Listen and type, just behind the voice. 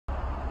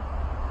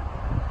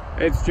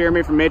It's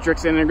Jeremy from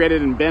Matrix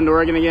Integrated in Bend,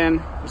 Oregon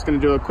again. Just going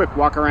to do a quick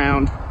walk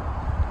around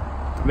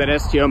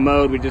that STO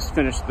mode. We just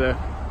finished the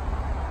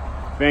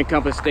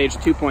VanCompass stage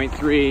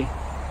 2.3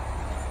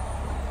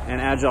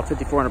 and Agile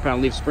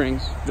 5,400-pound leaf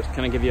springs. Just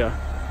kind of give you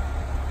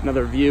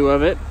another view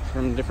of it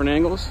from different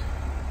angles.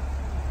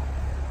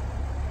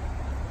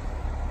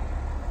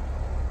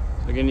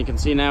 So again, you can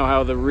see now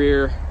how the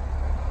rear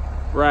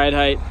ride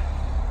height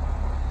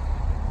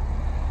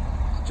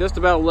is just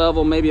about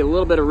level, maybe a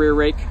little bit of rear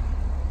rake.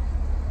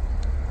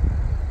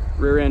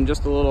 Rear end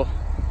just a little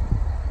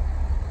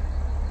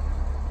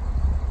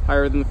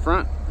higher than the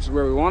front, which is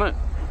where we want it.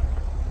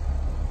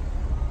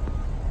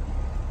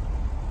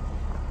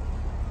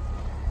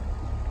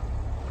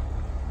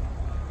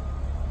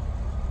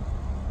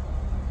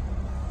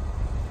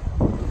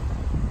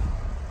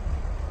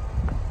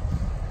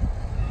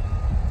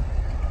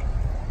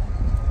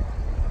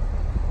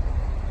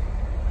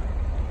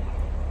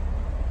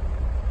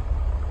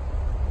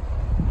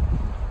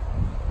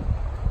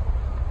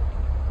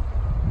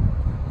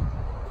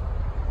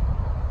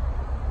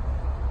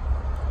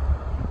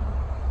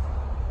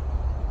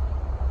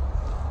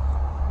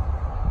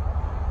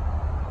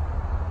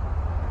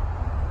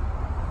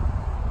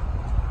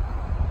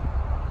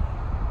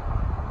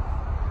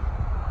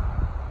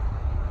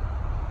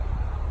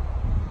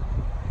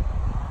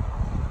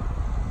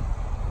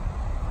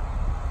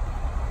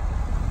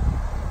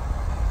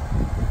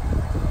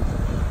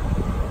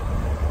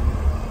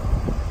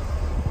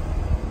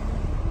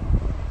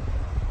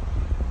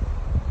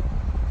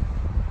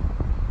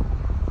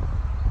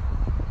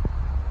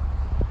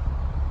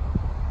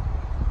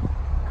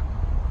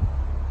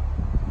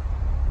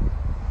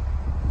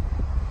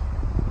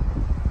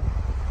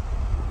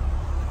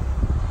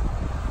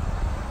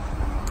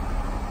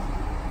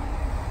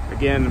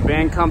 Again,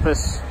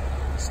 VanCompass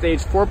stage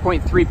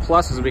 4.3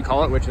 plus, as we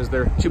call it, which is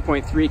their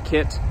 2.3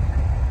 kit,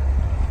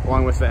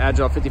 along with the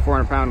Agile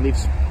 5,400-pound leaf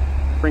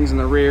springs in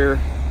the rear,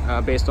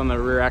 based on the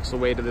rear axle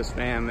weight of this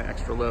van, the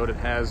extra load it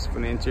has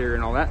from the interior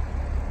and all that.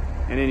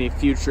 And any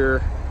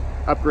future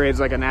upgrades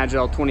like an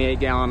Agile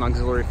 28-gallon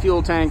auxiliary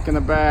fuel tank in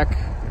the back,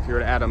 if you were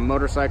to add a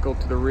motorcycle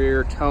to the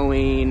rear,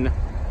 towing,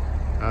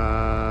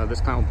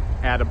 this kind of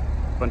add a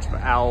bunch of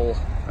owl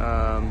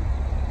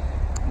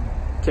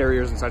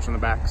carriers and such on the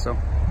back. So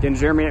again,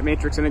 Jeremy at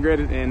Matrix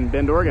Integrated in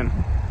Bend, Oregon.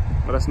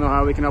 Let us know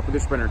how we can help with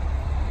your sprinter.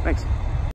 Thanks.